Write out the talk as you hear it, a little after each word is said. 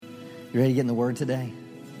You ready to get in the Word today?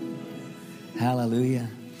 Hallelujah.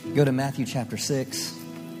 Go to Matthew chapter 6.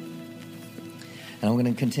 And I'm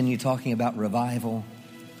going to continue talking about revival.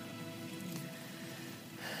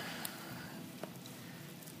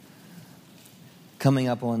 Coming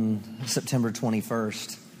up on September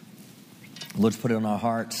 21st, the Lord's put it on our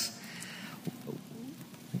hearts.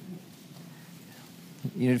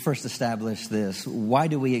 You need to first establish this. Why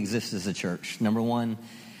do we exist as a church? Number one,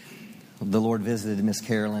 the Lord visited Miss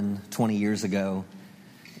Carolyn 20 years ago,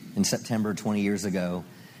 in September 20 years ago,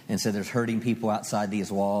 and said there's hurting people outside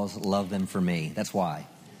these walls, love them for me. That's why.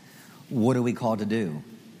 What are we called to do?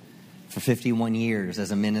 For 51 years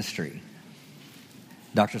as a ministry,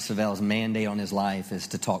 Dr. Savelle's mandate on his life is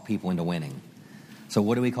to talk people into winning. So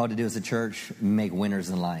what are we called to do as a church? Make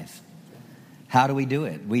winners in life. How do we do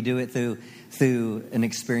it? We do it through an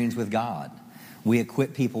experience with God. We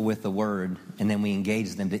equip people with the Word, and then we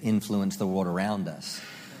engage them to influence the world around us.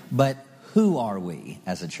 But who are we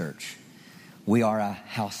as a church? We are a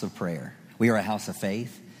house of prayer. We are a house of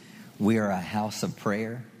faith. We are a house of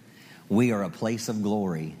prayer. We are a place of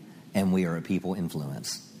glory, and we are a people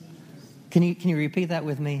influence. Can you repeat that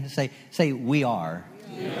with me? Say we are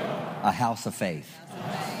a house of faith.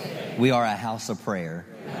 We are a house of prayer.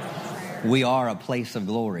 We are a place of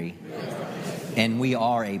glory. And we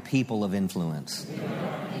are a people of influence.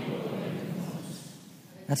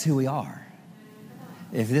 That's who we are.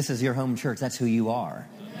 If this is your home church, that's who you are.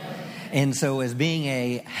 And so as being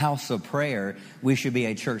a house of prayer, we should be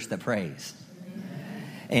a church that prays.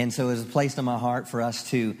 And so it's placed in my heart for us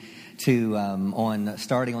to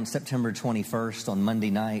starting on September 21st on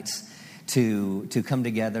Monday nights, to come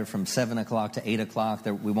together from 7 o'clock to 8 o'clock.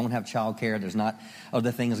 We won't have childcare. There's not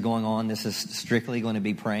other things going on. This is strictly going to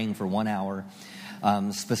be praying for 1 hour.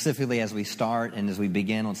 Specifically as we start and as we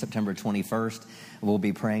begin on September 21st, we'll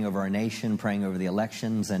be praying over our nation, praying over the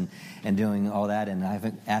elections and doing all that. And I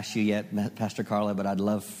haven't asked you yet, Pastor Carla, but I'd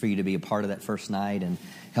love for you to be a part of that first night and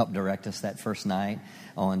help direct us that first night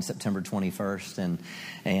on September 21st.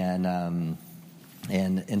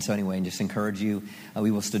 And so anyway, and just encourage you,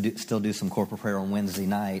 we will still do some corporate prayer on Wednesday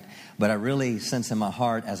night. But I really sense in my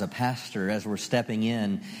heart as a pastor, as we're stepping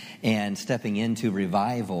into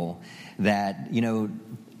revival, that,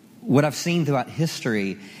 what I've seen throughout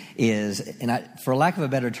history is, for lack of a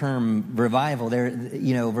better term, revival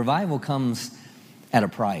comes at a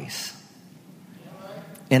price.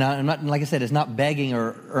 And I'm not, like I said, it's not begging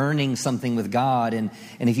or earning something with God. And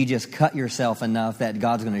if you just cut yourself enough that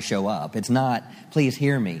God's going to show up. It's not, please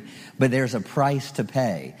hear me. But there's a price to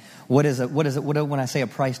pay. What is it? When I say a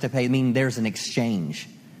price to pay, I mean there's an exchange.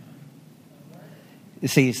 You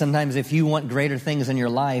see, sometimes if you want greater things in your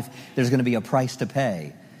life, there's going to be a price to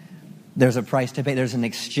pay. There's a price to pay. There's an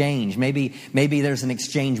exchange. Maybe there's an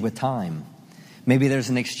exchange with time. Maybe there's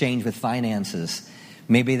an exchange with finances.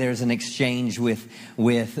 Maybe there's an exchange with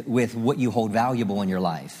what you hold valuable in your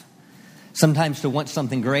life. Sometimes to want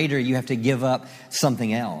something greater, you have to give up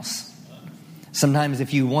something else. Sometimes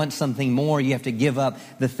if you want something more, you have to give up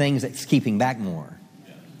the things that's keeping back more.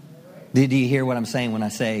 Do you hear what I'm saying when I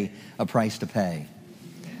say a price to pay?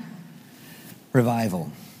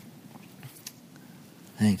 Revival.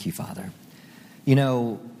 Thank you, Father.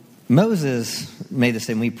 Moses made this,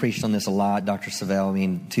 and we preached on this a lot, Dr.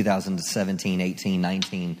 Savelle, 2017, 18,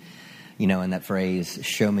 19, in that phrase,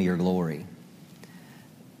 show me your glory.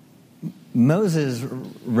 Moses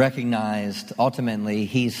recognized, ultimately,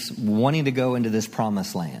 he's wanting to go into this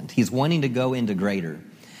promised land. He's wanting to go into greater.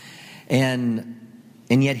 And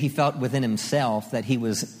yet he felt within himself that he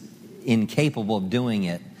was incapable of doing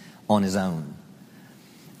it on his own.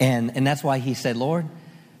 And that's why he said, Lord,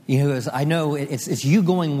 I know it's you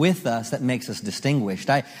going with us that makes us distinguished.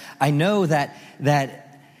 I know that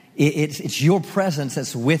it's your presence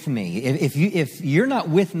that's with me. If you're not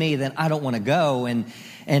with me, then I don't want to go. And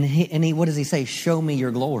he what does he say? Show me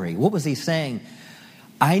your glory. What was he saying?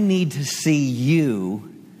 I need to see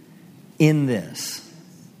you in this,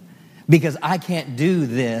 because I can't do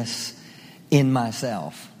this in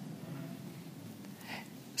myself.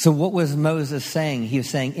 So what was Moses saying? He was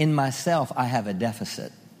saying, in myself, I have a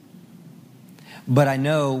deficit. But I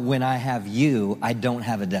know when I have you, I don't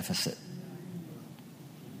have a deficit.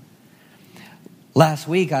 Last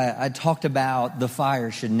week, I talked about the fire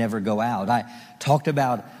should never go out. I talked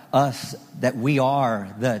about us, that we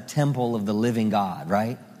are the temple of the living God,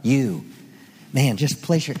 right? You. Man, just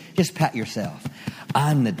pat yourself.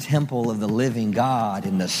 I'm the temple of the living God,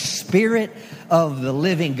 and the Spirit of the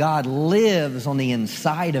living God lives on the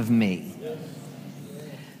inside of me.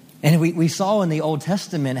 And we saw in the Old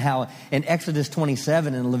Testament how in Exodus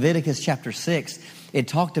 27 and Leviticus chapter 6, it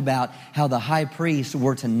talked about how the high priests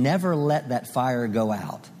were to never let that fire go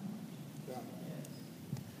out.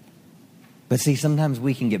 But see, sometimes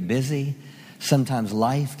we can get busy. Sometimes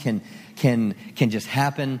life can just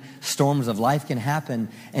happen. Storms of life can happen,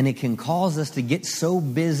 and it can cause us to get so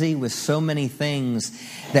busy with so many things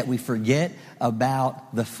that we forget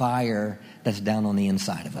about the fire that's down on the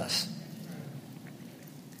inside of us.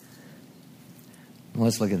 Well,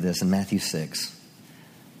 let's look at this in Matthew 6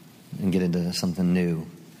 and get into something new.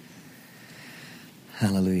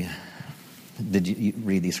 Hallelujah. Did you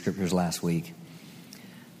read these scriptures last week?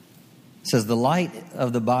 It says, the light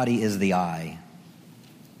of the body is the eye.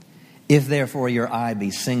 If therefore your eye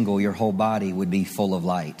be single, your whole body would be full of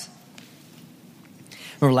light.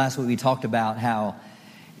 Remember last week we talked about how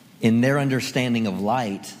in their understanding of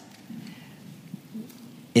light,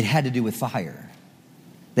 it had to do with fire.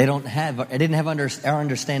 They didn't have our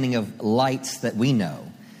understanding of lights that we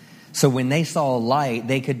know. So when they saw light,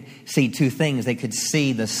 they could see two things. They could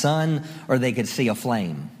see the sun or they could see a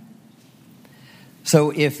flame.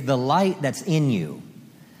 So if the light that's in you,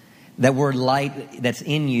 that word light that's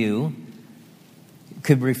in you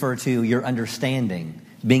could refer to your understanding,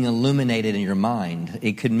 being illuminated in your mind.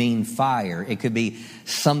 It could mean fire. It could be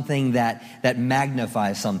something that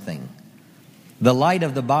magnifies something. The light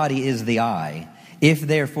of the body is the eye. If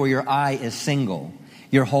therefore your eye is single,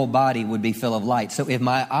 your whole body would be full of light. So if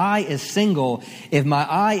my eye is single, if my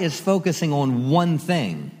eye is focusing on one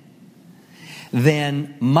thing,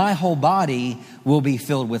 then my whole body will be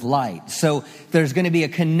filled with light. So there's going to be a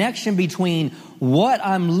connection between what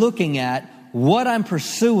I'm looking at, what I'm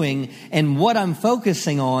pursuing, and what I'm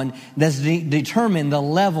focusing on that's determine the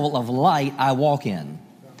level of light I walk in.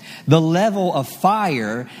 The level of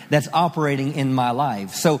fire that's operating in my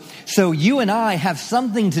life. So you and I have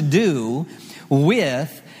something to do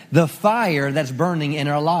with the fire that's burning in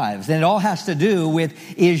our lives. And it all has to do with,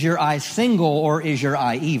 is your eye single or is your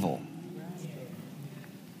eye evil?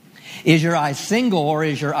 Is your eye single or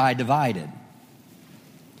is your eye divided?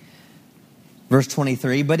 Verse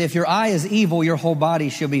 23, but if your eye is evil, your whole body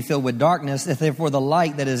shall be filled with darkness. If therefore the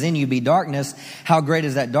light that is in you be darkness, how great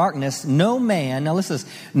is that darkness? No man, now listen to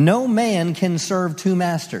this, no man can serve two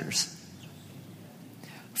masters.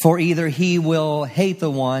 For either he will hate the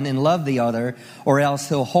one and love the other, or else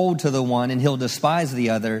he'll hold to the one and he'll despise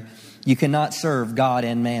the other. You cannot serve God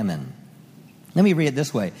and mammon. Let me read it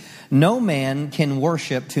this way. No man can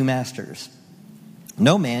worship two masters.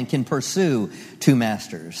 No man can pursue two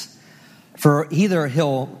masters. For either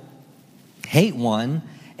he'll hate one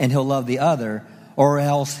and he'll love the other, or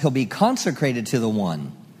else he'll be consecrated to the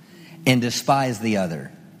one and despise the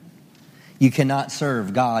other. You cannot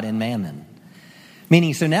serve God and mammon.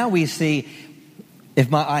 Meaning, so now we see, if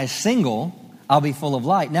my eye is single, I'll be full of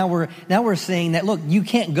light. Now we're seeing that, look, you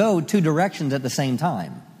can't go two directions at the same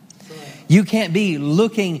time. You can't be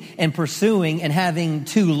looking and pursuing and having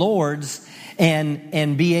two lords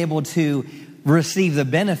and be able to receive the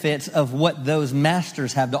benefits of what those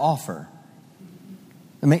masters have to offer.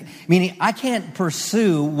 Meaning, I can't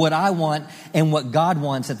pursue what I want and what God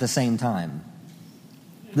wants at the same time.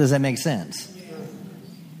 Does that make sense?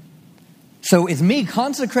 So it's me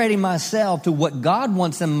consecrating myself to what God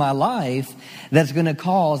wants in my life that's going to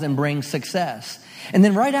cause and bring success. And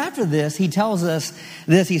then right after this, he tells us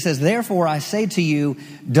this. He says, therefore, I say to you,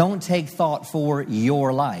 don't take thought for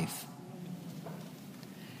your life.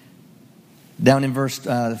 Down in verse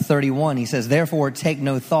 31, he says, therefore, take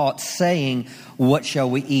no thought, saying, what shall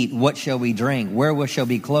we eat? What shall we drink? Wherewith shall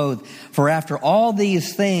we be clothed? For after all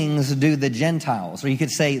these things do the Gentiles, or you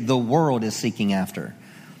could say the world is seeking after.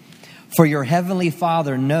 For your heavenly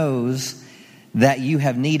Father knows that you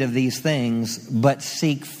have need of these things, but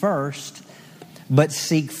seek first the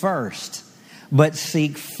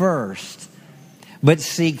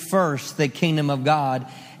kingdom of God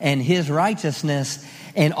and his righteousness,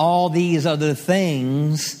 and all these other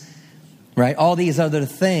things, right? All these other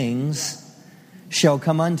things shall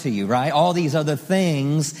come unto you, right? All these other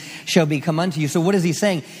things shall be come unto you. So what is he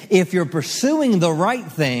saying? If you're pursuing the right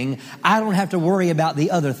thing, I don't have to worry about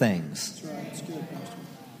the other things. That's right. That's good, Pastor.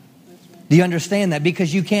 Do you understand that?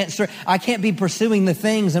 Because I can't be pursuing the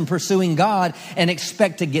things and pursuing God and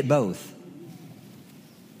expect to get both.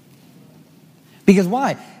 Because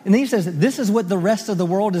why? And then he says, this is what the rest of the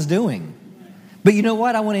world is doing. But you know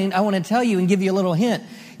what? I want to tell you and give you a little hint.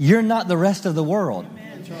 You're not the rest of the world.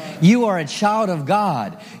 You are a child of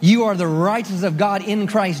God. You are the righteousness of God in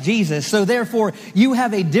Christ Jesus. So therefore, you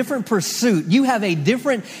have a different pursuit. You have a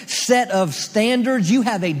different set of standards. You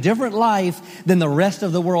have a different life than the rest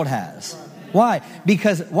of the world has. Why?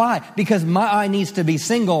 Because my eye needs to be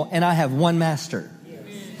single and I have one master.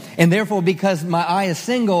 And therefore, because my eye is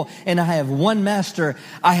single and I have one master,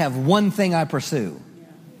 I have one thing I pursue.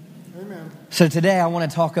 Amen. So today I want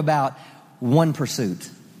to talk about one pursuit.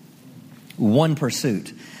 One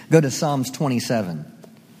pursuit. Go to Psalms 27.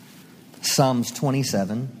 Psalms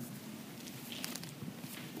 27.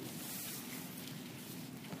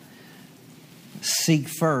 Seek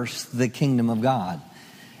first the kingdom of God,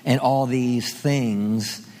 and all these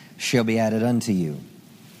things shall be added unto you.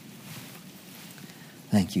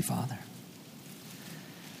 Thank you, Father.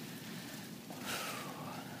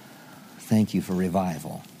 Thank you for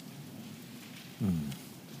revival.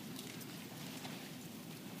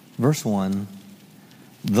 Verse 1,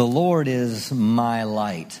 the Lord is my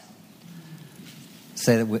light.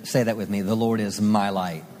 Say that with me. The Lord is my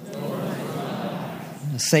light.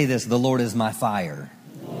 Say this, the Lord is my fire.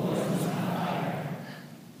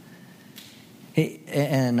 He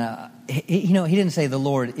didn't say the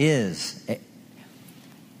Lord is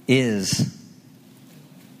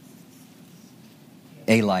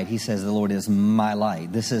a light. He says the Lord is my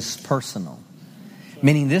light. This is personal.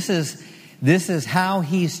 Meaning this is how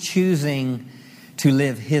he's choosing to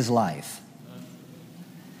live his life.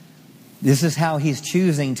 This is how he's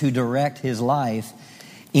choosing to direct his life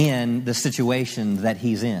in the situation that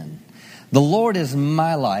he's in. The Lord is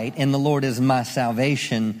my light, and the Lord is my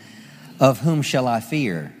salvation. Of whom shall I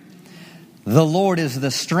fear? The Lord is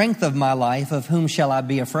the strength of my life. Of whom shall I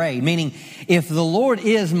be afraid? Meaning, if the Lord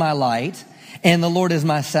is my light and the Lord is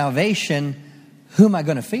my salvation, who am I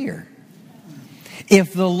going to fear?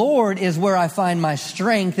 If the Lord is where I find my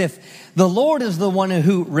strength, if the Lord is the one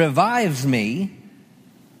who revives me,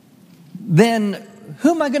 then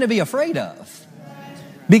who am I going to be afraid of?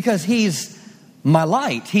 Because he's my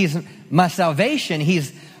light, he's my salvation,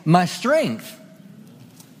 he's my strength.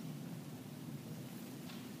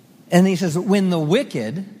 And he says, when the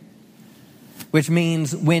wicked, which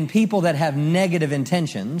means when people that have negative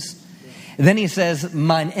intentions, then he says,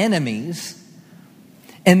 mine enemies,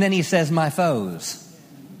 and then he says, my foes.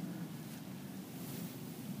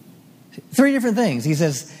 3 different things. He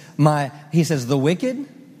says, the wicked,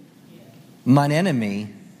 mine enemy,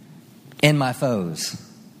 and my foes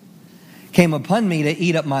came upon me to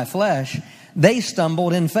eat up my flesh. They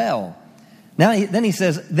stumbled and fell. Then he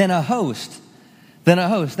says, then a host.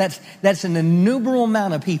 That's an innumerable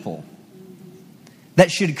amount of people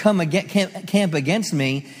that should camp against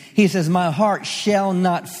me. He says, my heart shall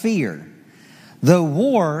not fear. Though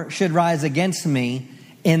war should rise against me,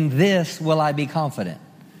 in this will I be confident.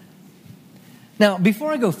 Now,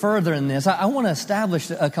 before I go further in this, I want to establish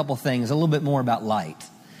a couple things, a little bit more about light.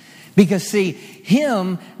 Because see,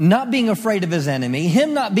 him not being afraid of his enemy,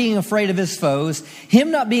 him not being afraid of his foes,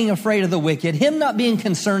 him not being afraid of the wicked, him not being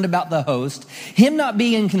concerned about the host, him not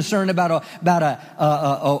being concerned about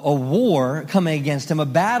a war coming against him, a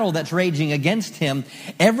battle that's raging against him,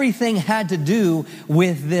 everything had to do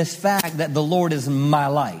with this fact that the Lord is my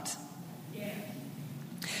light,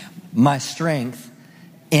 my strength,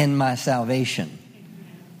 and my salvation.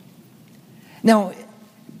 Now,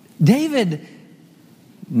 David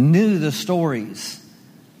knew the stories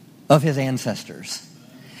of his ancestors.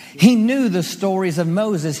 He knew the stories of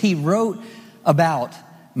Moses. He wrote about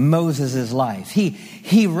Moses' life.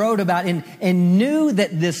 He wrote about and knew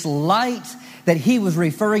that this light that he was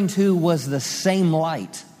referring to was the same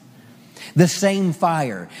light, the same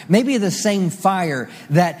fire. Maybe the same fire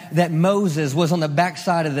that Moses was on the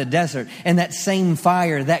backside of the desert, and that same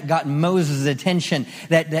fire that got Moses' attention,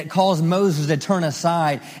 that caused Moses to turn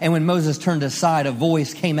aside. And when Moses turned aside, a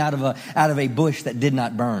voice came out of a bush that did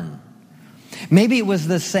not burn. Maybe it was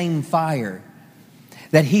the same fire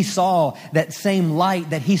that he saw, that same light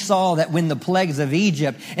that he saw, that when the plagues of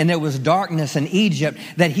Egypt and there was darkness in Egypt,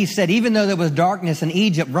 that he said, even though there was darkness in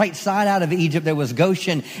Egypt, right side out of Egypt, there was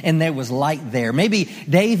Goshen and there was light there. Maybe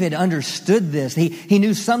David understood this. He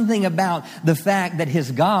knew something about the fact that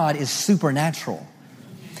his God is supernatural,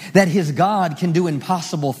 that his God can do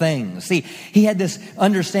impossible things. See, he had this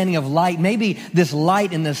understanding of light. Maybe this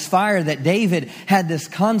light and this fire that David had this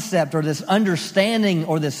concept or this understanding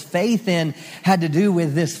or this faith in had to do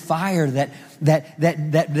with this fire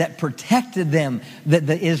that protected them,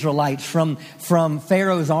 the Israelites, from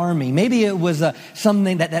Pharaoh's army. Maybe it was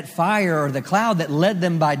something that fire or the cloud that led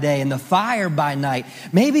them by day and the fire by night.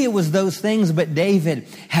 Maybe it was those things, but David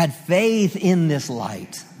had faith in this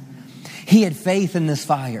light. He had faith in this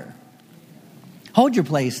fire. Hold your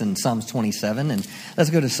place in Psalms 27 and let's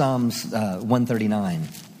go to Psalms 139.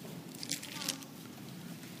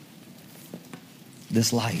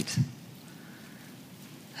 This light.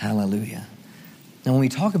 Hallelujah. Now when we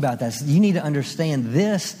talk about that, you need to understand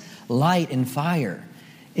this light and fire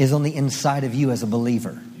is on the inside of you as a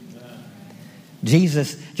believer.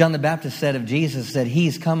 John the Baptist said of Jesus, said,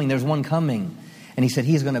 he's coming, there's one coming. And he said,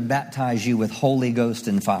 he's going to baptize you with Holy Ghost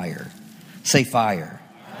and fire. Say fire.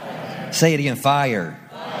 Fire. Say it again, fire.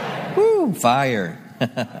 Fire. Woo, fire.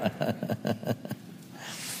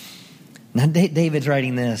 Now David's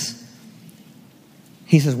writing this.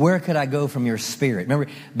 He says, where could I go from your spirit? Remember,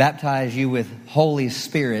 baptize you with Holy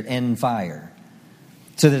Spirit and fire.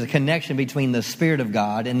 So there's a connection between the Spirit of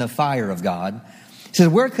God and the fire of God. He says,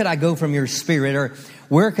 where could I go from your spirit, or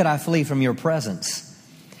where could I flee from your presence?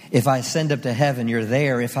 If I ascend up to heaven, you're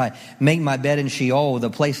there. If I make my bed in Sheol, the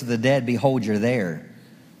place of the dead, behold, you're there.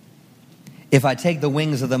 If I take the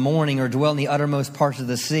wings of the morning or dwell in the uttermost parts of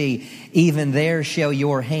the sea, even there shall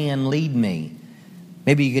your hand lead me.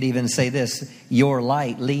 Maybe you could even say this, your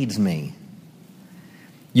light leads me.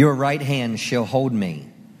 Your right hand shall hold me.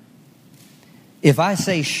 If I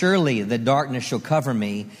say, surely the darkness shall cover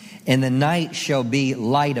me, and the night shall be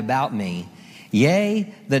light about me,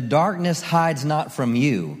 yea, the darkness hides not from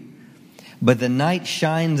you, but the night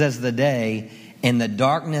shines as the day, and the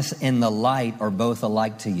darkness and the light are both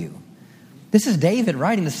alike to you. This is David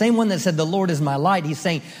writing, the same one that said, the Lord is my light. He's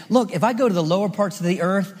saying, look, if I go to the lower parts of the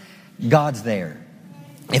earth, God's there.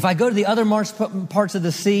 If I go to the other parts of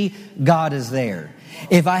the sea, God is there.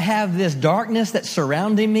 If I have this darkness that's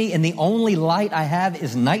surrounding me and the only light I have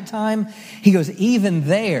is nighttime, he goes, even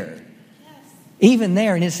there. Even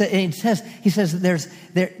there, and he says,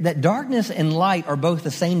 that darkness and light are both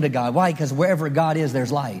the same to God. Why? Because wherever God is,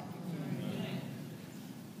 there's light.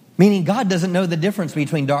 Meaning God doesn't know the difference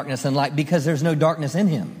between darkness and light because there's no darkness in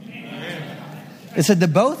him. It said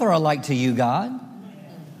that both are alike to you, God.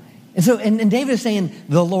 And so, and David is saying,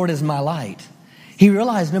 the Lord is my light. He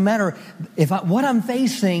realized no matter what I'm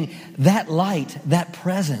facing, that light, that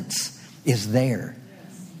presence is there.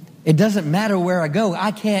 It doesn't matter where I go.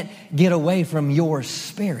 I can't get away from your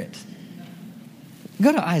Spirit.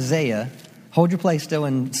 Go to Isaiah. Hold your place still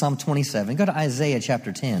in Psalm 27. Go to Isaiah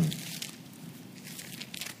chapter 10.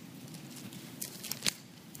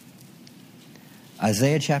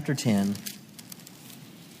 Isaiah chapter 10.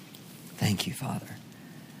 Thank you, Father.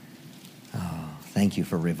 Oh, thank you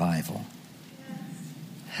for revival.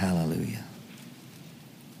 Hallelujah.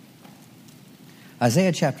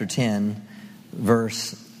 Isaiah chapter 10,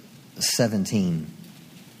 verse 17.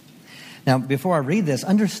 Now, before I read this,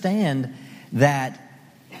 understand that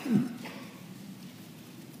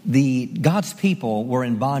God's people were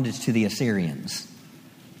in bondage to the Assyrians.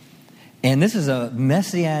 And this is a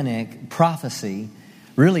messianic prophecy,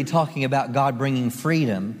 really talking about God bringing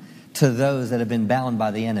freedom to those that have been bound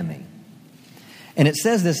by the enemy. And it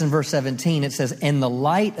says this in verse 17, it says, and the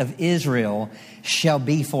light of Israel shall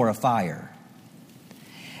be for a fire,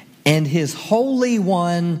 and his Holy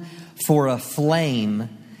One for a flame,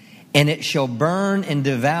 and it shall burn and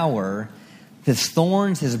devour his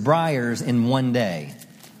thorns, his briars in one day.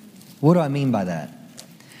 What do I mean by that?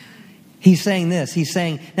 He's saying this. He's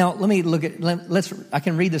saying, now let me look at, I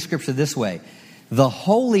can read the scripture this way. The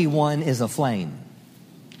Holy One is a flame.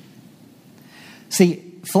 See,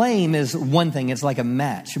 flame is one thing. It's like a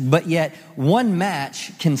match. But yet, one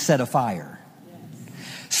match can set a fire.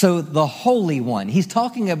 So the Holy One, he's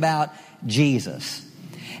talking about Jesus.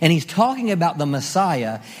 And he's talking about the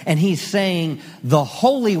Messiah. And he's saying the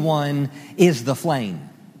Holy One is the flame.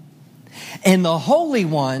 And the Holy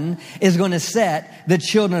One is going to set the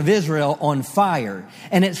children of Israel on fire.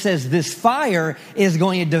 And it says this fire is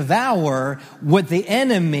going to devour what the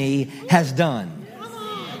enemy has done.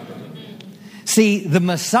 See, the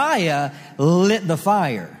Messiah lit the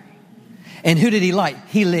fire. And who did he light?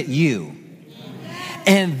 He lit you.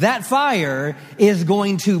 And that fire is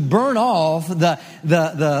going to burn off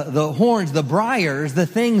the horns, the briars, the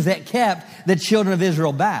things that kept the children of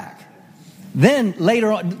Israel back. Then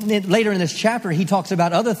later in this chapter, he talks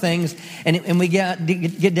about other things, and we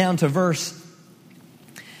get down to verse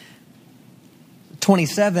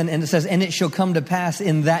 27, and it says, and it shall come to pass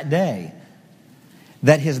in that day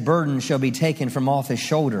that his burden shall be taken from off his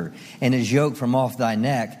shoulder, and his yoke from off thy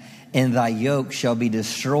neck, and thy yoke shall be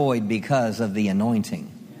destroyed because of the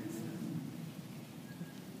anointing.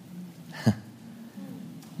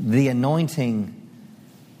 The anointing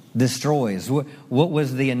destroys. What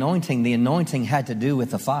was the anointing? The anointing had to do with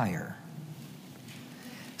the fire.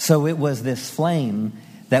 So it was this flame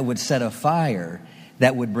that would set a fire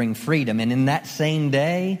that would bring freedom. And in that same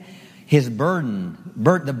day, his burden,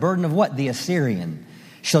 the burden of what? The Assyrian,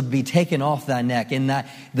 shall be taken off thy neck, and that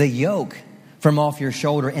the yoke from off your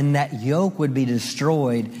shoulder, and that yoke would be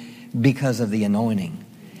destroyed because of the anointing.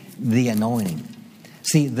 The anointing.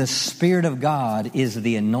 See, the Spirit of God is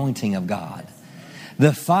the anointing of God.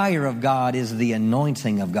 The fire of God is the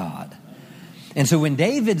anointing of God. And so when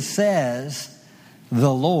David says,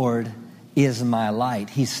 the Lord is my light,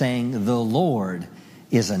 he's saying the Lord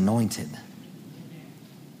is anointed.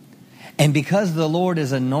 And because the Lord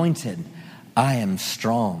is anointed, I am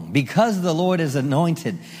strong. Because the Lord is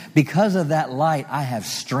anointed, because of that light, I have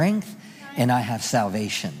strength and I have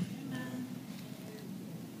salvation.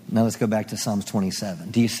 Now let's go back to Psalms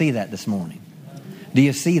 27. Do you see that this morning? Do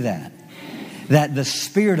you see that? That the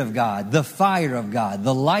Spirit of God, the fire of God,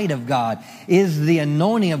 the light of God is the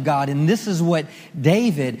anointing of God. And this is what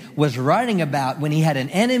David was writing about when he had an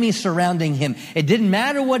enemy surrounding him. It didn't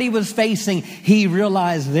matter what he was facing. He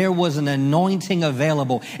realized there was an anointing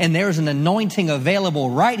available. And there's an anointing available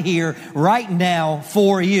right here, right now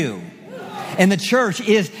for you. And the church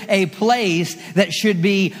is a place that should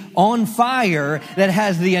be on fire, that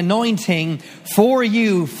has the anointing for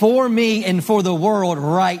you, for me, and for the world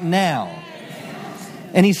right now.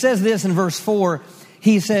 And he says this in verse 4.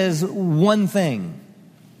 He says, one thing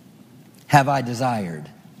have I desired.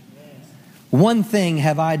 One thing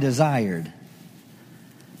have I desired,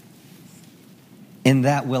 and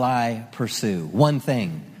that will I pursue. One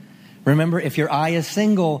thing. Remember, if your eye is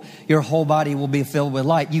single, your whole body will be filled with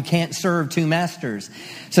light. You can't serve two masters.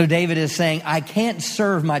 So David is saying, I can't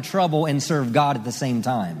serve my trouble and serve God at the same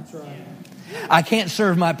time. I can't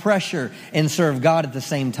serve my pressure and serve God at the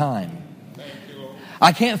same time.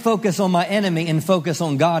 I can't focus on my enemy and focus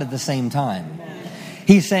on God at the same time.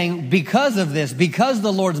 He's saying, because of this, because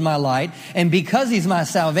the Lord's my light, and because He's my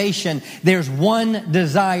salvation, there's one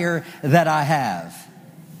desire that I have.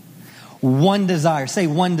 One desire. Say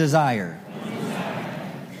one desire.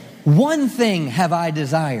 One thing have I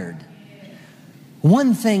desired.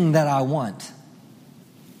 One thing that I want.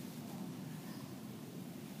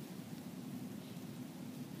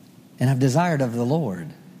 And I've desired of the Lord.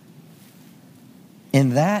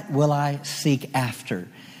 And that will I seek after.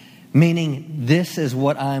 Meaning, this is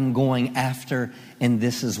what I'm going after, and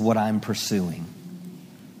this is what I'm pursuing.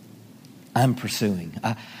 I'm pursuing.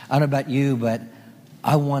 I don't know about you, but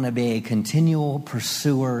I want to be a continual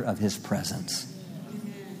pursuer of His presence.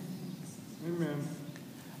 Amen.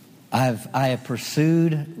 I have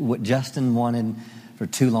pursued what Justin wanted for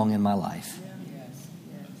too long in my life.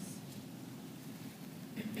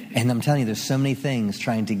 And I'm telling you, there's so many things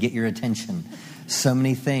trying to get your attention. So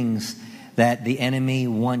many things that the enemy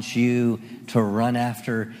wants you to run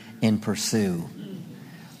after and pursue.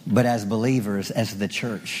 But as believers, as the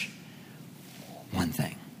church, one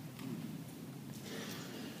thing.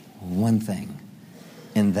 One thing.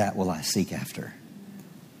 And that will I seek after.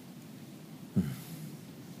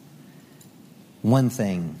 One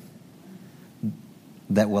thing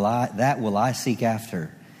that will I seek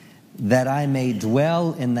after, that I may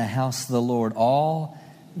dwell in the house of the Lord all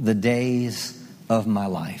the days of my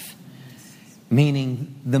life.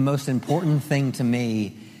 Meaning, the most important thing to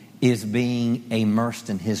me is being immersed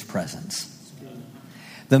in His presence.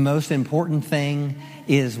 The most important thing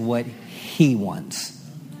is what He wants.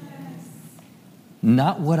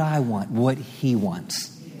 Not what I want, what He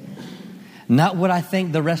wants. Not what I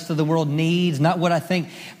think the rest of the world needs, not what I think,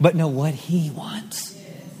 but no, what He wants.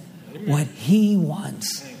 What He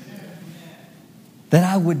wants. That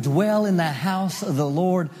I would dwell in the house of the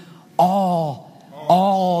Lord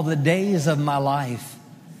all the days of my life.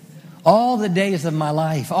 All the days of my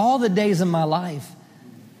life. All the days of my life.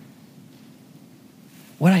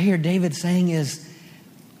 What I hear David saying is,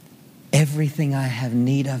 everything I have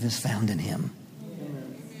need of is found in Him.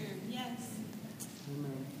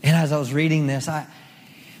 And as I was reading this,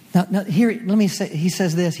 he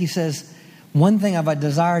says this. He says, one thing have I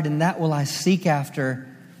desired, and that will I seek after,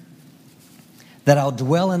 that I'll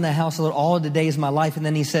dwell in the house of the Lord all the days of my life. And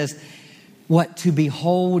then he says, what? To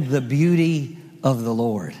behold the beauty of the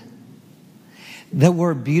Lord. The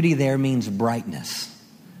word beauty there means brightness.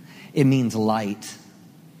 It means light.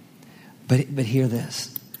 But hear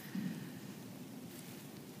this.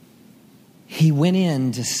 He went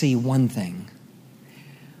in to see one thing.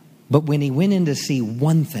 But when he went in to see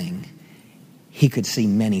one thing, he could see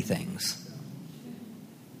many things.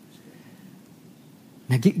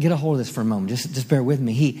 Now get a hold of this for a moment. Just bear with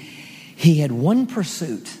me. He had one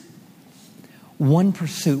pursuit. One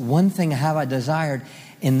pursuit. One thing have I desired,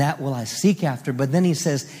 and that will I seek after. But then he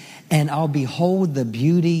says, and I'll behold the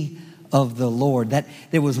beauty of the Lord. That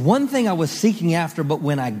there was one thing I was seeking after, but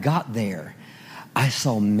when I got there, I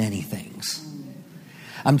saw many things.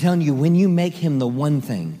 I'm telling you, when you make Him the one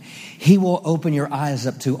thing, He will open your eyes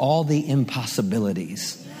up to all the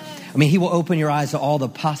impossibilities. I mean, He will open your eyes to all the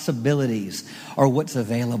possibilities or what's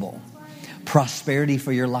available. Prosperity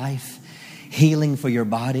for your life, healing for your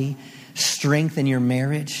body, strength in your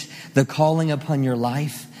marriage, the calling upon your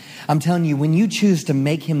life. I'm telling you, when you choose to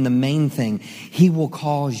make him the main thing, he will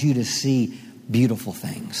cause you to see beautiful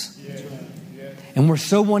things. And we're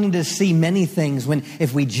so wanting to see many things when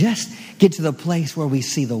if we just get to the place where we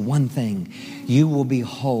see the one thing, you will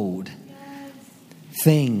behold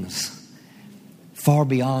things far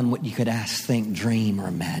beyond what you could ask, think, dream, or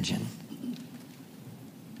imagine.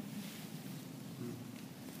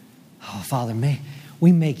 Oh, Father, may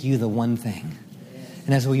we make you the one thing.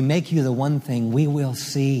 And as we make you the one thing, we will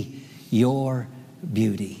see your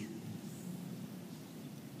beauty.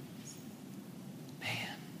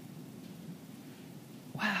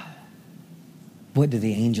 Wow. What do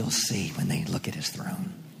the angels see when they look at his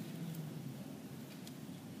throne?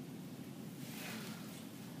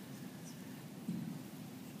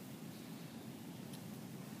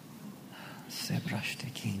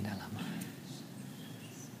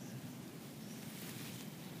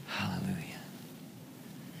 Hallelujah.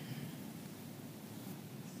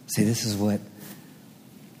 See, this is what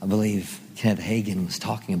I believe Kenneth Hagin was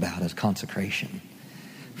talking about as consecration.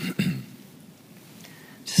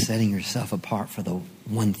 Setting yourself apart for the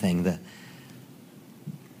one thing,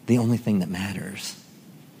 the only thing that matters.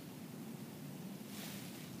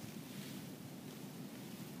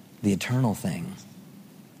 The eternal thing.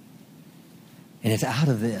 And it's out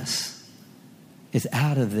of this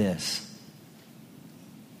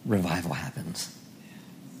revival happens.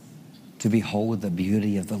 To behold the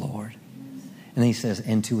beauty of the Lord. And then he says,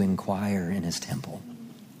 and to inquire in his temple.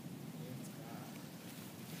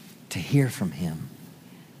 To hear from him.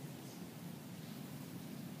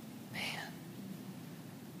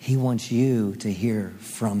 He wants you to hear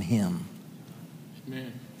from him.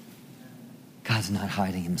 Amen. God's not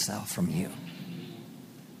hiding himself from you.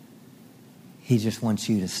 He just wants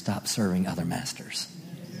you to stop serving other masters.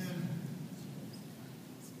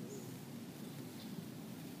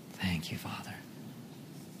 Thank you, Father.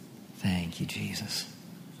 Thank you, Jesus.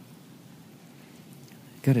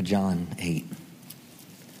 Go to John 8.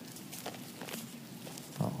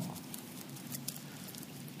 Oh.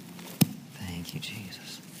 Thank you, Jesus.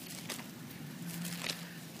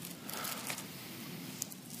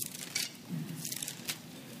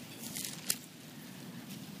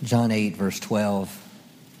 John 8, verse 12.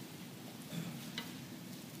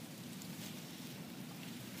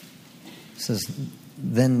 It says,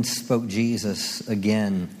 then spoke Jesus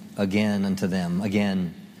again unto them.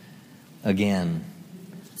 Again.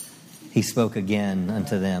 He spoke again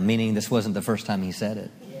unto them, meaning this wasn't the first time he said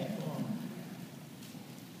it.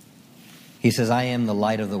 He says, I am the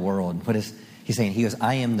light of the world. What is he saying? He goes,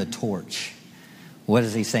 I am the torch. What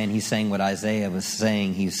is he saying? He's saying what Isaiah was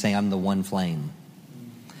saying. He's saying, I'm the one flame.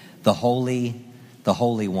 The Holy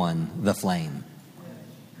One, the flame.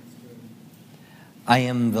 I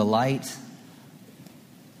am the light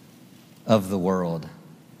of the world.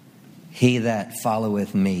 He that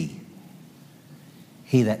followeth me.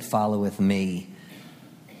 He that followeth me.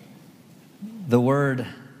 The word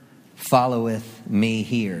followeth me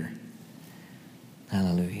here.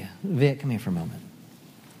 Hallelujah. Vic, come here for a moment.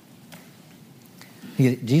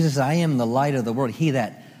 Jesus, I am the light of the world. He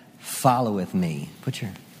that followeth me. Put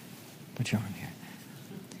your arm here.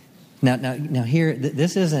 Now here,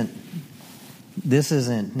 this isn't,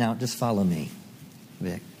 now just follow me,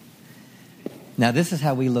 Vic. Now this is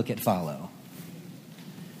how we look at follow.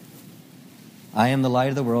 I am the light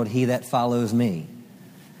of the world, he that follows me.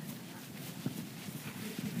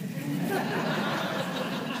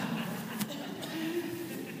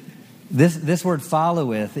 This word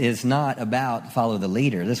followeth is not about follow the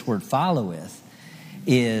leader. This word followeth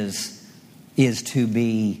is to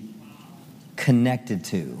be connected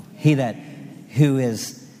to. He who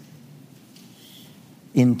is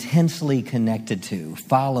intensely connected to,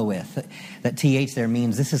 followeth. That TH there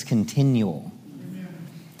means this is continual.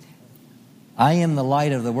 I am the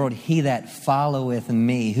light of the world. He that followeth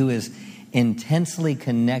me, who is intensely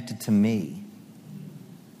connected to me.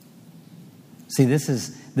 See, this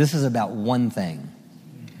is about one thing.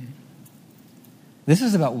 This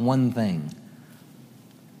is about one thing.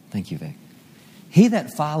 Thank you, Vic. He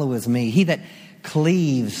that followeth me, he that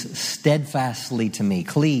cleaves steadfastly to me,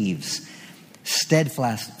 cleaves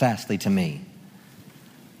steadfastly to me.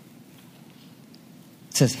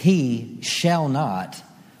 It says, he shall not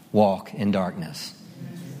walk in darkness.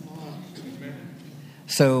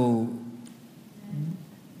 So,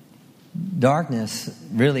 darkness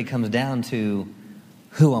really comes down to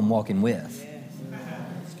who I'm walking with.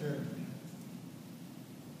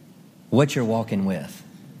 What you're walking with.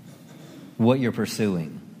 What you're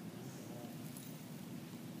pursuing.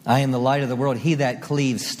 I am the light of the world. He that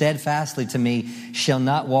cleaves steadfastly to me shall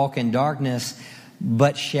not walk in darkness,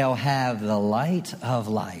 but shall have the light of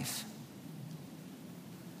life.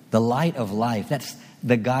 The light of life. That's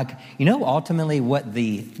the God. You know ultimately what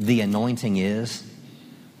the anointing is?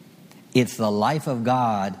 It's the life of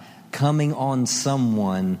God coming on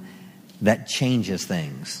someone that changes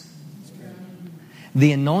things.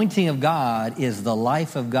 The anointing of God is the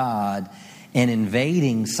life of God and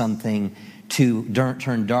invading something to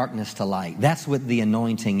turn darkness to light. That's what the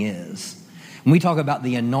anointing is. When we talk about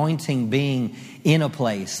the anointing being in a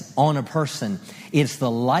place, on a person, it's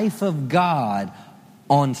the life of God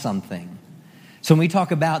on something. So when we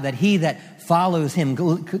talk about that he that follows him,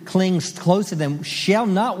 clings close to them, shall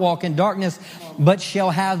not walk in darkness, but shall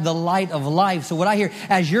have the light of life. So what I hear,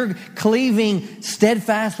 as you're cleaving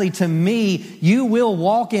steadfastly to me, you will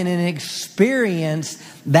walk in and experience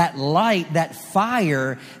that light, that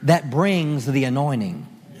fire that brings the anointing.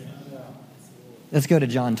 Let's go to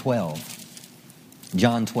John 12.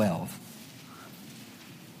 John 12.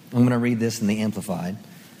 I'm going to read this in the Amplified.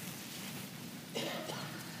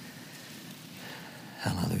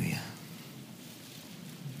 Hallelujah.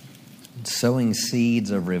 Sowing seeds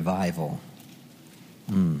of revival.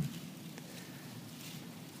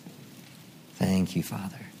 Thank you,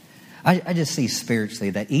 Father. I just see spiritually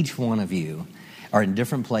that each one of you are in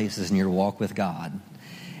different places in your walk with God.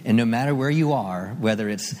 And no matter where you are, whether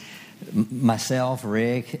it's myself,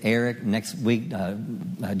 Rick, Eric, next week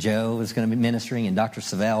Joe is going to be ministering, and Dr.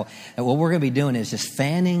 Savelle, and what we're going to be doing is just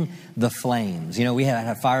fanning the flames. You know, we have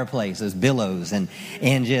a fireplace, those billows, and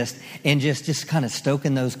just kind of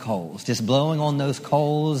stoking those coals, just blowing on those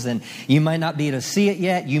coals. And you might not be able to see it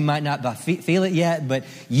yet, you might not feel it yet, but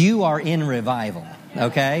you are in revival.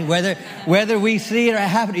 Okay, whether we see it or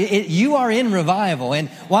happen, you are in revival. And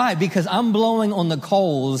why? Because I'm blowing on the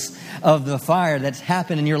coals of the fire that's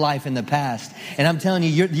happened in your life in the past. And I'm telling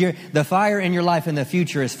you, the fire in your life in the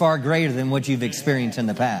future is far greater than what you've experienced in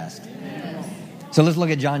the past. So let's look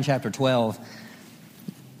at John chapter 12.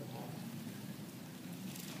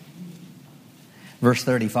 Verse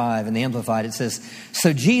 35 in the Amplified, it says,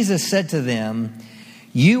 "So Jesus said to them,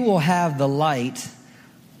 you will have the light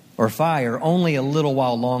or fire only a little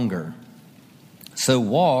while longer. So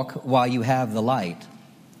walk while you have the light.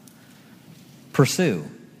 Pursue."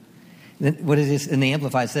 What is this in the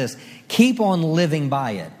Amplified? It says, keep on living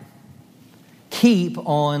by it. Keep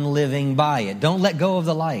on living by it. Don't let go of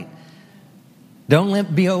the light.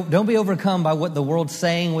 Don't be overcome by what the world's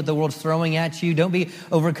saying, what the world's throwing at you. Don't be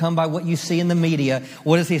overcome by what you see in the media.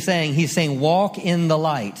 What is he saying? He's saying, walk in the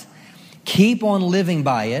light. Keep on living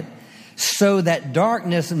by it, so that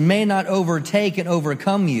darkness may not overtake and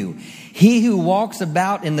overcome you. He who walks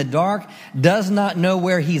about in the dark does not know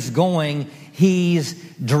where he's going. He's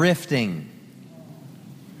drifting.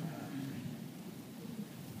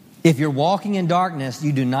 If you're walking in darkness,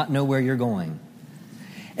 you do not know where you're going.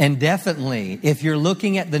 And definitely, if you're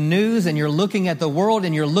looking at the news and you're looking at the world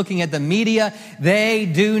and you're looking at the media, they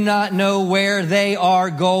do not know where they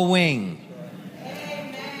are going.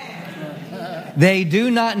 They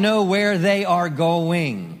do not know where they are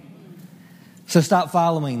going. So stop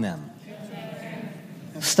following them.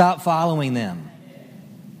 Stop following them.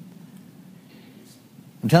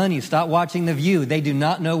 I'm telling you, stop watching The View. They do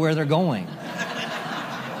not know where they're going.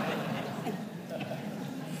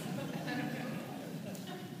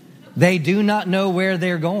 They do not know where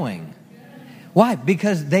they're going. Why?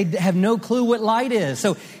 Because they have no clue what light is.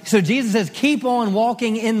 So Jesus says, keep on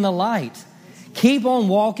walking in the light. Keep on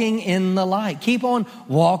walking in the light. Keep on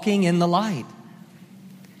walking in the light.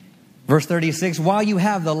 Verse 36, while you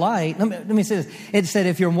have the light, let me say this. It said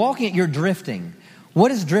if you're walking, you're drifting. What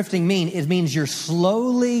does drifting mean? It means you're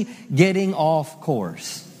slowly getting off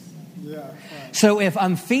course. Yeah, right. So if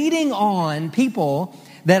I'm feeding on people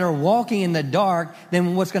that are walking in the dark,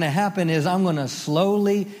 then what's going to happen is I'm going to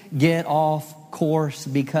slowly get off course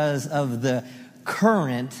because of the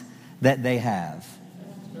current that they have.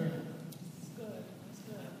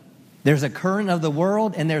 There's a current of the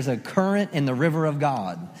world and there's a current in the river of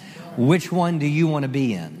God. Which one do you want to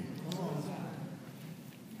be in?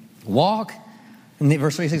 Walk. And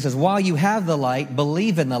verse 36 says, while you have the light,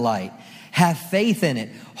 believe in the light. Have faith in it.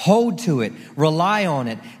 Hold to it. Rely on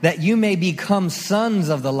it. That you may become sons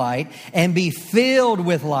of the light and be filled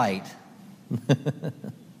with light.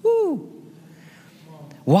 Woo.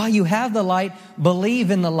 While you have the light, believe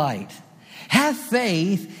in the light. Have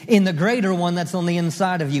faith in the greater one that's on the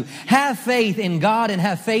inside of you. Have faith in God and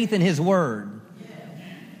have faith in His Word.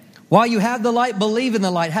 While you have the light, believe in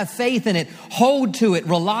the light. Have faith in it. Hold to it.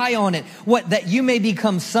 Rely on it. That you may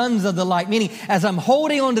become sons of the light. Meaning, as I'm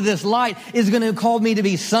holding on to this light, is going to call me to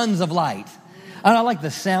be sons of light. And I like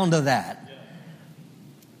the sound of that.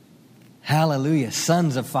 Hallelujah.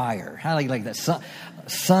 Sons of fire. Hallelujah. Like that.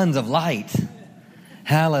 Sons of light.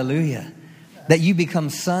 Hallelujah. That you become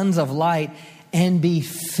sons of light and be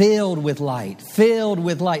filled with light. Filled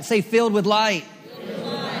with light. Say filled with light. Filled with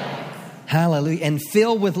light. Hallelujah. And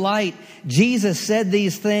filled with light. Jesus said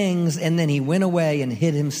these things and then he went away and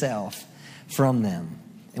hid himself from them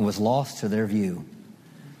and was lost to their view.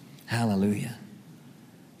 Hallelujah.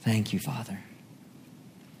 Thank you, Father.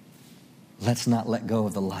 Let's not let go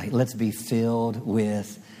of the light. Let's be filled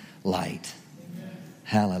with light. Amen.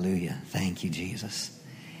 Hallelujah. Thank you, Jesus.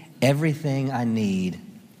 Everything I need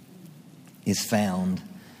is found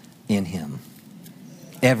in him.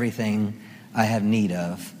 Everything I have need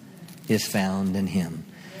of is found in him.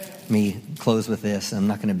 Let me close with this. I'm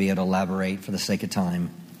not going to be able to elaborate for the sake of time.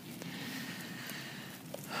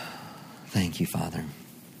 Thank you, Father.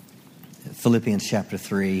 Philippians chapter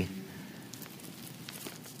 3.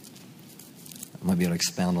 I might be able to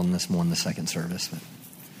expound on this more in the second service. But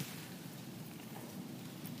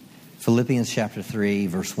Philippians chapter 3,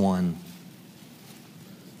 verse 1.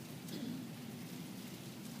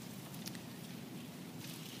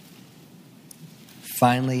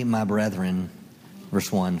 Finally, my brethren,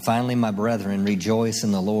 verse 1. Finally, my brethren, rejoice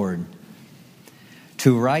in the Lord.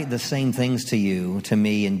 To write the same things to you, to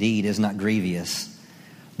me indeed, is not grievous,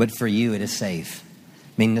 but for you it is safe.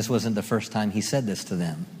 Meaning this wasn't the first time he said this to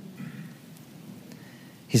them.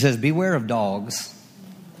 He says, beware of dogs.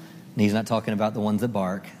 And he's not talking about the ones that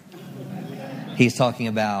bark. He's talking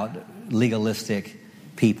about legalistic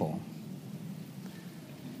people,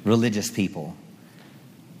 religious people.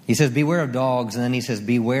 He says, beware of dogs. And then he says,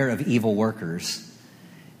 beware of evil workers.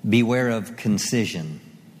 Beware of concision.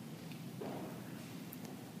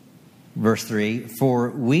 Verse 3, for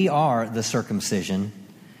we are the circumcision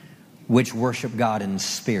which worship God in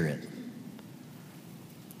spirit.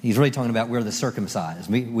 He's really talking about we're the circumcised.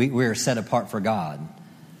 We're set apart for God.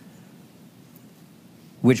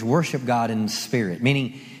 Which worship God in spirit.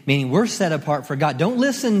 Meaning we're set apart for God. Don't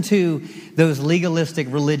listen to those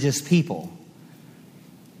legalistic religious people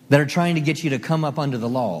that are trying to get you to come up under the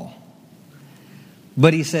law.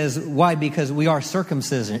 But he says, why? Because we are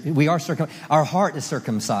circumcision. Our heart is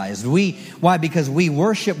circumcised. Why? Because we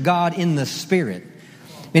worship God in the spirit.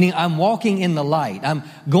 Meaning I'm walking in the light. I'm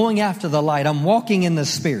going after the light. I'm walking in the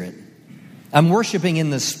spirit. I'm worshiping in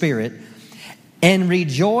the spirit. And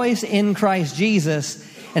rejoice in Christ Jesus.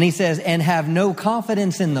 And he says, and have no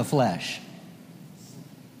confidence in the flesh.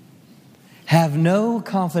 Have no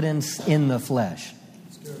confidence in the flesh.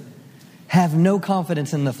 Have no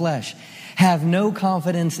confidence in the flesh. Have no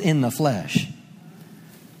confidence in the flesh.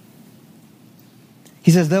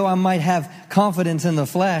 He says, though I might have confidence in the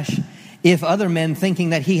flesh, if other men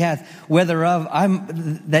thinking that he hath,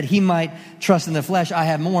 that he might trust in the flesh, I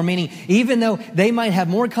have more. Meaning, even though they might have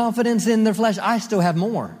more confidence in their flesh, I still have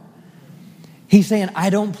more. He's saying,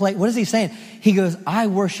 I don't play. What is he saying? He goes, I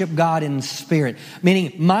worship God in spirit.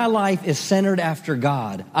 Meaning, my life is centered after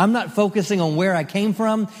God. I'm not focusing on where I came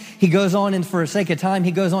from. He goes on, and for the sake of time,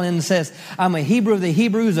 he goes on and says, I'm a Hebrew of the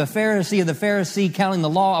Hebrews, a Pharisee of the Pharisee, counting the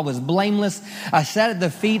law. I was blameless. I sat at the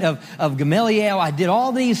feet of Gamaliel. I did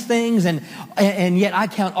all these things, and yet I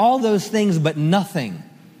count all those things, but nothing.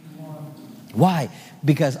 Why?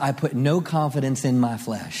 Because I put no confidence in my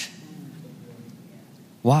flesh.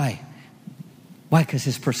 Why? Why? Because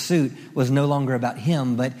his pursuit was no longer about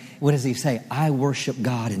him, but what does he say? I worship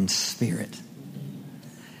God in spirit.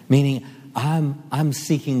 Meaning, I'm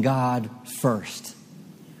seeking God first.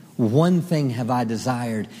 One thing have I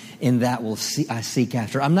desired, and that I seek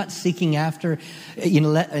after. I'm not seeking after,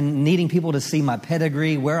 needing people to see my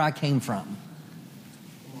pedigree, where I came from.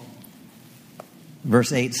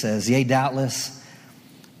 Verse 8 says, yea, doubtless,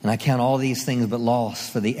 and I count all these things but loss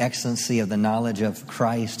for the excellency of the knowledge of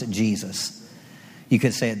Christ Jesus. You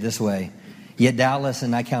could say it this way. Yet doubtless,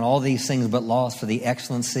 and I count all these things but loss for the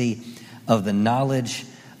excellency of the knowledge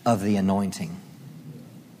of the anointing.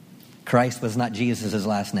 Christ was not Jesus'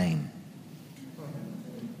 last name.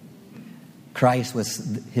 Christ was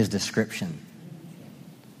his description.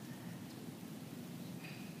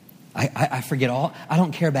 I forget all. I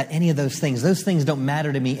don't care about any of those things. Those things don't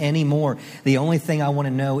matter to me anymore. The only thing I want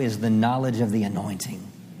to know is the knowledge of the anointing.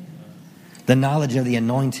 The knowledge of the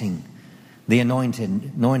anointing. The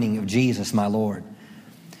anointing of Jesus, my Lord,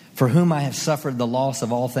 for whom I have suffered the loss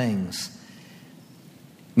of all things.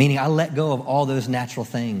 Meaning I let go of all those natural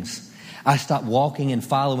things. I stopped walking and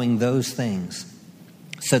following those things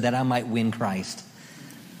so that I might win Christ,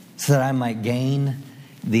 so that I might gain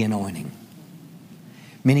the anointing.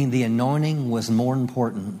 Meaning the anointing was more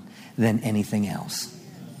important than anything else.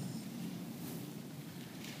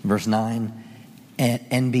 Verse 9,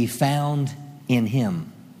 and be found in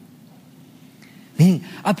him. Meaning,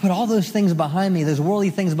 I put all those things behind me, those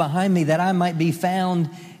worldly things behind me, that I might be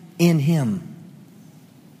found in him.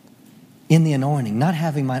 In the anointing, not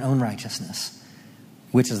having my own righteousness,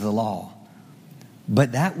 which is the law,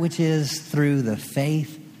 but that which is through the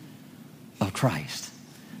faith of Christ,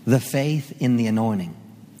 the faith in the anointing,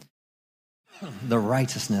 the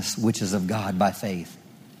righteousness which is of God by faith.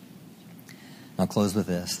 I'll close with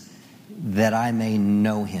this, that I may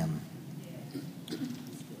know him,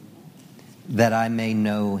 that I may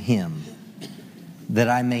know him, that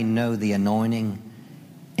I may know the anointing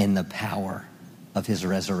and the power of his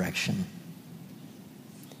resurrection,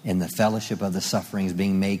 in the fellowship of the sufferings,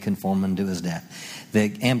 being made conform unto his death.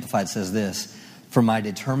 The Amplified says this, for my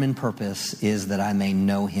determined purpose is that I may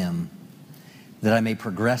know him, that I may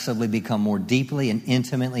progressively become more deeply and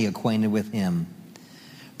intimately acquainted with him,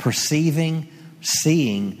 perceiving,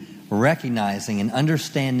 seeing, recognizing, and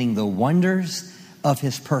understanding the wonders of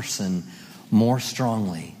his person more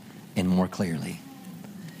strongly and more clearly.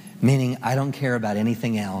 Meaning, I don't care about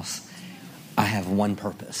anything else. I have one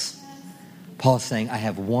purpose. Paul's saying, I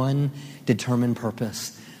have one determined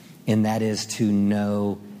purpose, and that is to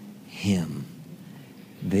know him,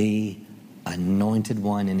 the anointed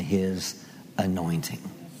one in his anointing.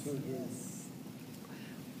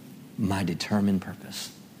 My determined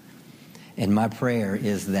purpose. And my prayer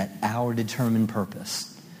is that our determined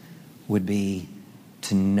purpose would be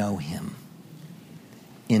to know him,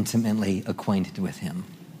 intimately acquainted with him.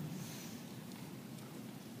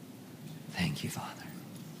 Thank you, Father.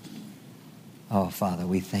 Oh, Father,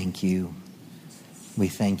 we thank you. We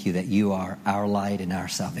thank you that you are our light and our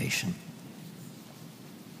salvation.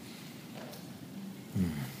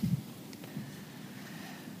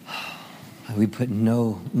 We put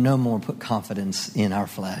no more put confidence in our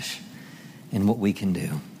flesh, in what we can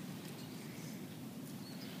do.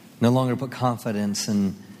 No longer put confidence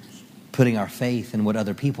in putting our faith in what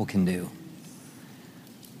other people can do.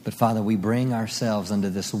 But Father, we bring ourselves under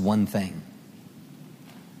this one thing,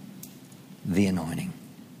 the anointing.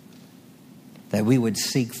 That we would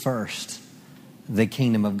seek first the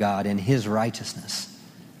kingdom of God and his righteousness.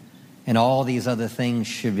 And all these other things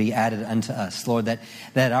should be added unto us. Lord,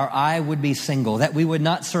 that our eye would be single, that we would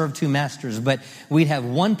not serve two masters, but we'd have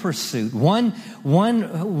one pursuit,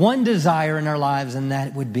 one desire in our lives, and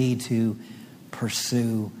that would be to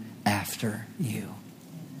pursue after you.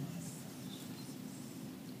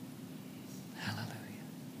 Hallelujah.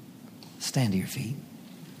 Stand to your feet.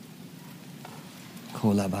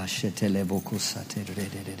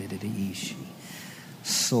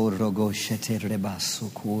 Sorogo shetere basso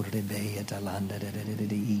corre beia talanda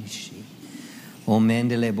de ishi. O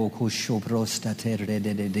mendele boku shoprosta terre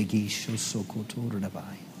de gisho sokotur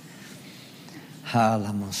dabai.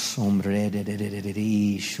 Halamo sombre de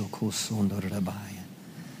isho kosondor dabai.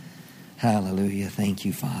 Hallelujah. Thank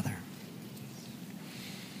you, Father.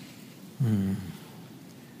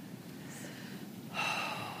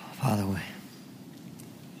 Father, we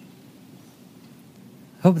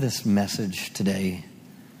hope this message today,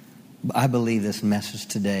 I believe this message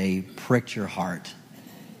today pricked your heart.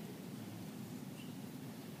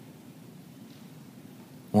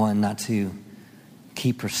 One, not to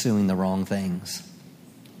keep pursuing the wrong things.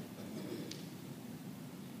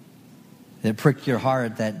 It pricked your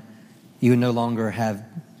heart that you would no longer have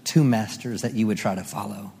two masters that you would try to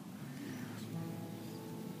follow.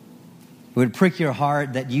 It would prick your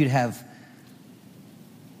heart that you'd have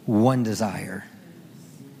one desire.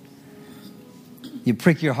 You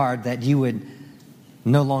prick your heart that you would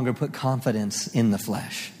no longer put confidence in the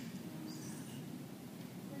flesh,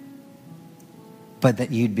 but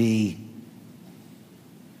that you'd be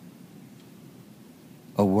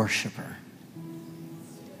a worshiper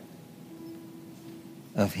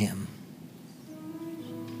of him.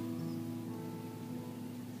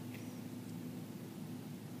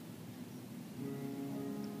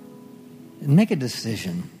 And make a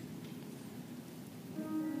decision.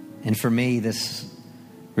 And for me, this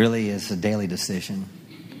really is a daily decision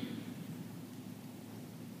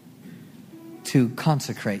to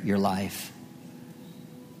consecrate your life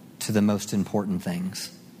to the most important things.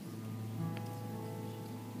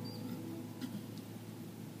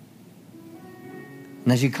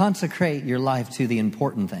 And as you consecrate your life to the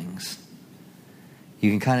important things, you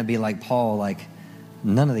can kind of be like Paul, like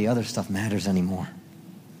none of the other stuff matters anymore.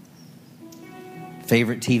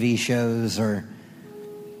 Favorite TV shows or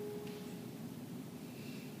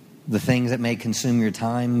the things that may consume your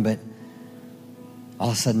time, but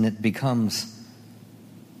all of a sudden it becomes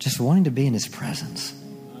just wanting to be in his presence,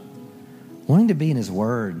 wanting to be in his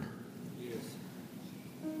word.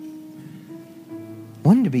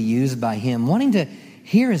 wanting to be used by Him, wanting to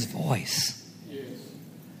hear His voice.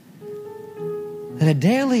 And a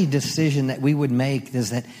daily decision that we would make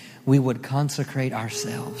is that we would consecrate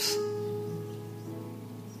ourselves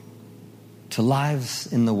to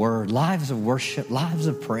lives in the Word, lives of worship, lives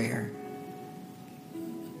of prayer.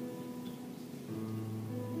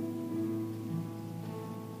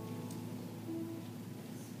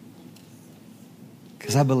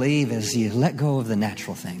 Because I believe as you let go of the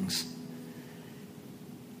natural things,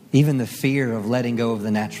 even the fear of letting go of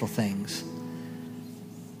the natural things,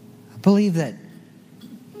 I believe that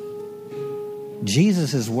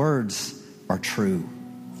Jesus' words are true.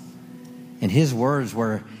 And His words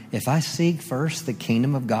were, if I seek first the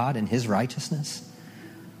kingdom of God and His righteousness,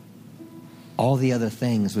 all the other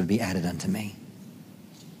things would be added unto me.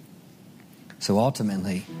 So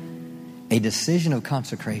ultimately, a decision of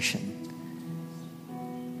consecration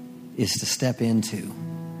is to step into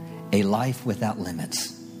a life without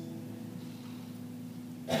limits.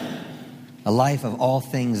 A life of all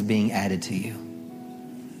things being added to you.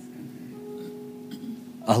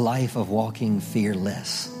 A life of walking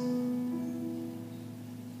fearless.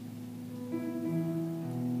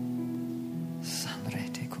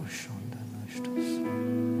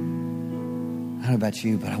 I don't know about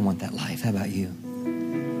you, but I want that life. How about you?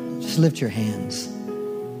 Just lift your hands.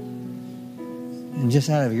 And just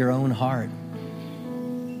out of your own heart,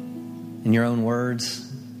 in your own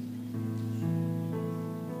words,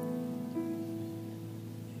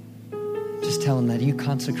 just tell Him that you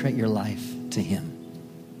consecrate your life to Him.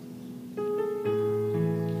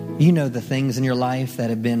 You know the things in your life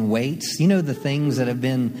that have been weights. You know the things that have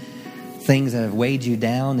been things that have weighed you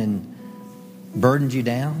down and burdened you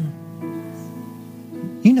down.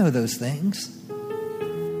 You know those things.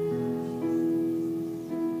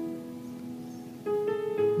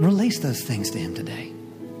 Release those things to Him today.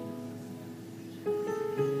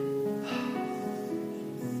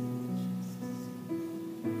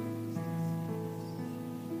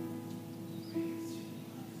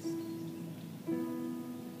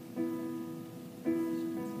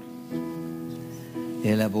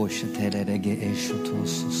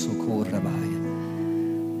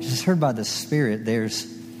 Just heard by the Spirit, there's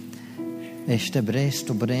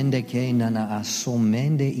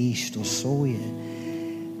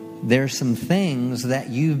there's some things that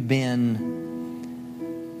you've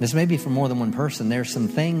been, this may be for more than one person, there's some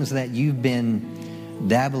things that you've been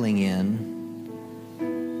dabbling in.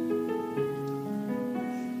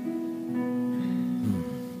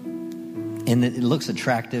 And it looks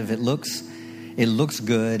attractive, it looks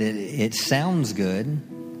good, it sounds good.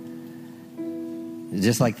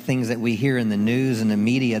 Just like things that we hear in the news and the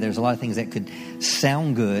media, there's a lot of things that could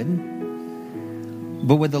sound good.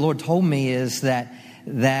 But what the Lord told me is that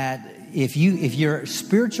if your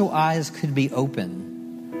spiritual eyes could be open,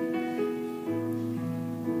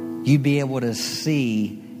 you'd be able to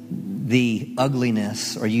see the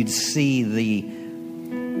ugliness, or you'd see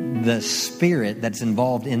the spirit that's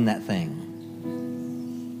involved in that thing.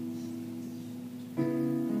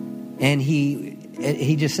 And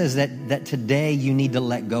he just says that today you need to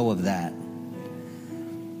let go of that,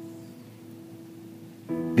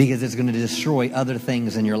 because it's going to destroy other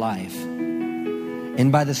things in your life.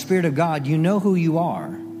 And by the Spirit of God, you know who you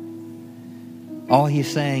are. All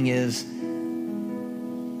He's saying is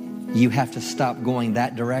you have to stop going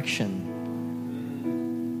that direction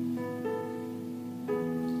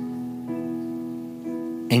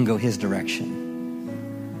and go His direction.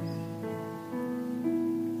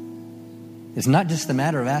 It's not just a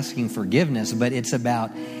matter of asking forgiveness, but it's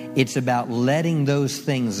about letting those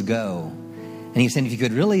things go. And He's saying if you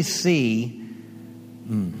could really see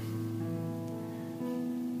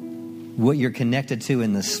what you're connected to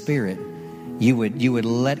in the Spirit, you would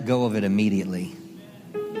let go of it immediately.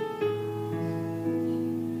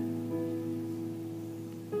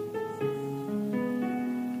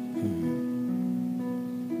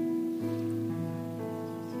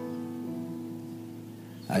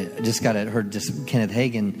 I just heard Kenneth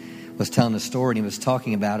Hagin was telling a story, and he was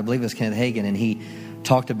talking about, I believe it was Kenneth Hagin, and he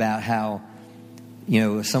talked about how,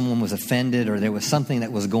 someone was offended, or there was something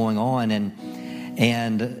that was going on,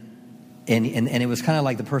 and it was kind of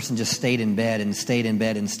like the person just stayed in bed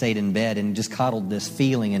and just coddled this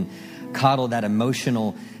feeling and coddled that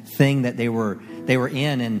emotional thing that they were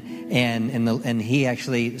in, and he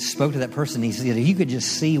actually spoke to that person. He said, if you could just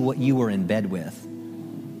see what you were in bed with.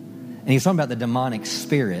 And he's talking about the demonic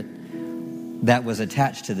spirit that was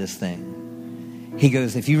attached to this thing. He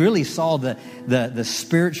goes, if you really saw the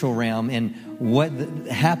spiritual realm and what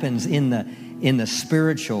happens in the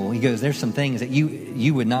spiritual, he goes, there's some things that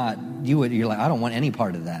you're like, I don't want any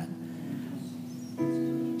part of that.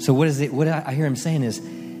 So what is it? What I hear him saying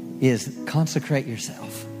is consecrate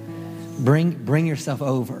yourself. Bring yourself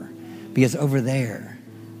over, because over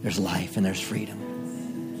there's life and there's freedom.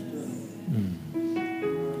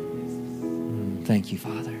 Thank you,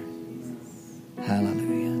 Father.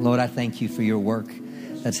 Hallelujah. Lord, I thank you for your work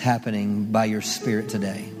that's happening by your Spirit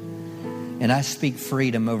today. And I speak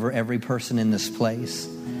freedom over every person in this place.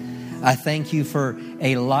 I thank you for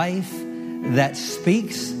a life that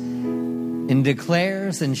speaks and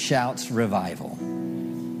declares and shouts revival.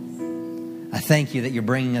 I thank you that you're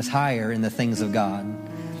bringing us higher in the things of God.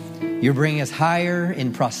 You're bringing us higher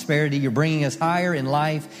in prosperity. You're bringing us higher in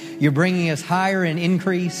life. You're bringing us higher in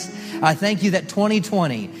increase. I thank you that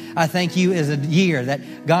 2020, I thank you is a year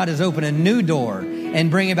that God has opened a new door and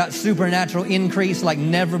bring about supernatural increase like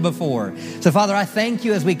never before. So, Father, I thank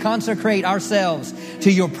you as we consecrate ourselves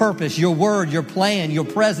to your purpose, your word, your plan, your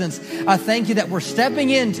presence. I thank you that we're stepping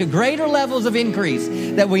into greater levels of increase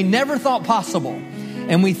that we never thought possible.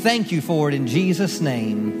 And we thank you for it in Jesus'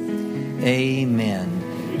 name. Amen.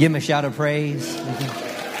 Give him a shout of praise.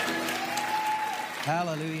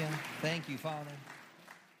 Hallelujah. Thank you, Father.